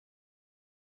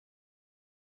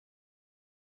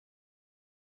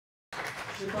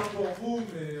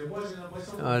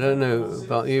I don't know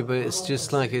about you, but it's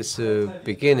just like it's a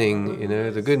beginning, you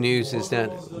know. The good news is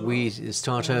that we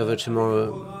start over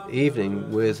tomorrow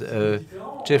evening with a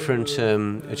different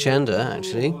agenda,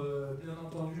 actually.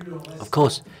 Of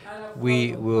course,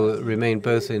 we will remain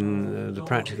both in the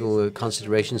practical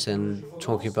considerations and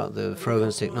talking about the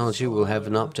Frogans Technology. We'll have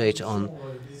an update on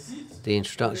the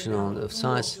introduction of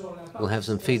science. We'll have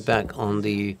some feedback on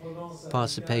the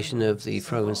participation of the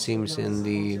Frogans teams in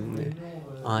the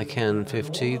ICANN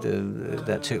 50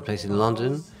 that took place in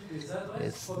London.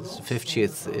 It's the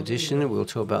 50th edition. We'll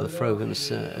talk about the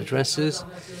Frogans addresses.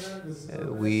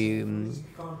 We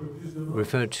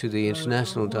referred to the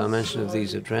international dimension of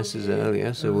these addresses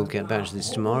earlier, so we'll get back to this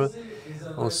tomorrow.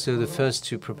 Also, the first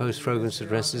to propose Frogans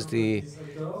addresses, the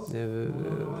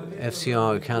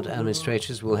FCR account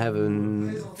administrators, will have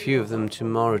a few of them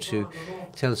tomorrow to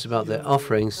tell us about their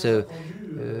offerings. So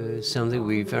something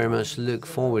we very much look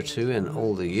forward to, and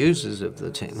all the users of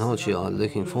the technology are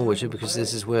looking forward to, because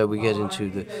this is where we get into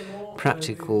the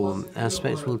practical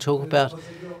aspects. We'll talk about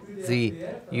the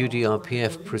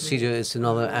UDRPF procedure. It's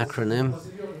another acronym,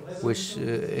 which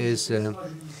is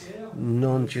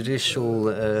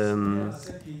non-judicial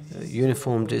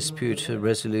uniform dispute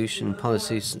resolution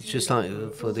policies, just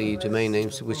like for the domain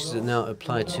names, which is now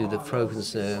applied to the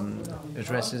Frogans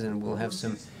addresses, and we'll have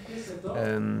some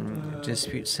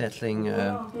dispute settling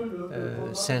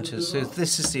centers. So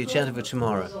this is the agenda for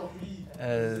tomorrow.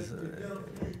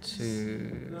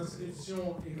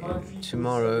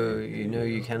 Tomorrow, you know,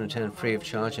 you can attend free of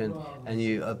charge, and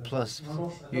you plus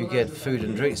you get food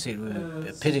and drinks. It would be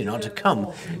a pity not to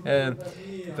come.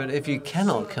 But if you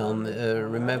cannot come,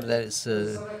 remember that it's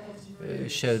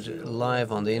showed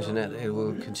live on the internet. It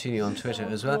will continue on Twitter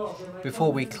as well.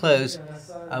 Before we close,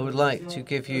 I would like to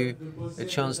give you a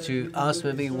chance to ask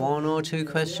maybe one or two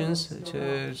questions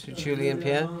to Julie and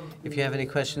Pierre. If you have any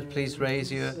questions, please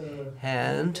raise your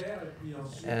hand,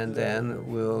 and then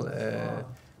we'll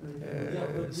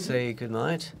say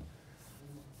goodnight.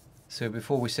 So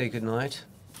before we say goodnight,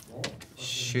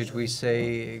 should we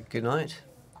say goodnight?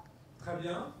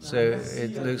 So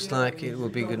it looks like it will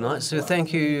be good night. So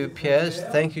thank you, Pierre.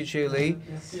 Thank you, Julie.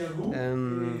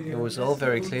 It was all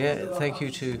very clear. Thank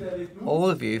you to all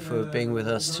of you for being with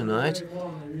us tonight,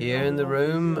 here in the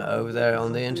room, over there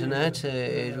on the internet.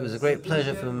 It was a great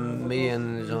pleasure for me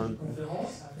and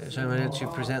Jean-Emmanuel to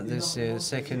present this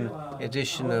second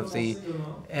edition of the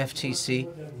FTC.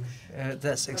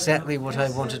 That's exactly what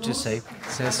I wanted to say,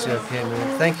 says Pierre.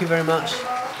 Thank you very much,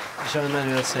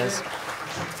 Jean-Emmanuel says.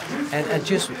 And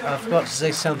just, I forgot to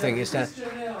say something, is that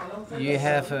you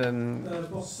have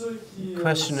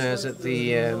questionnaires at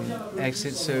the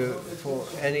exit, so for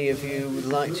any of you who would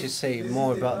like to say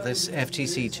more about this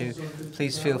FTC2,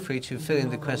 please feel free to fill in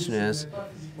the questionnaires,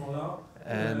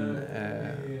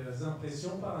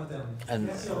 and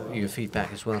your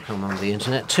feedback is welcome on the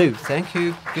internet too. Thank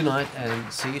you, good night,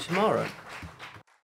 and see you tomorrow.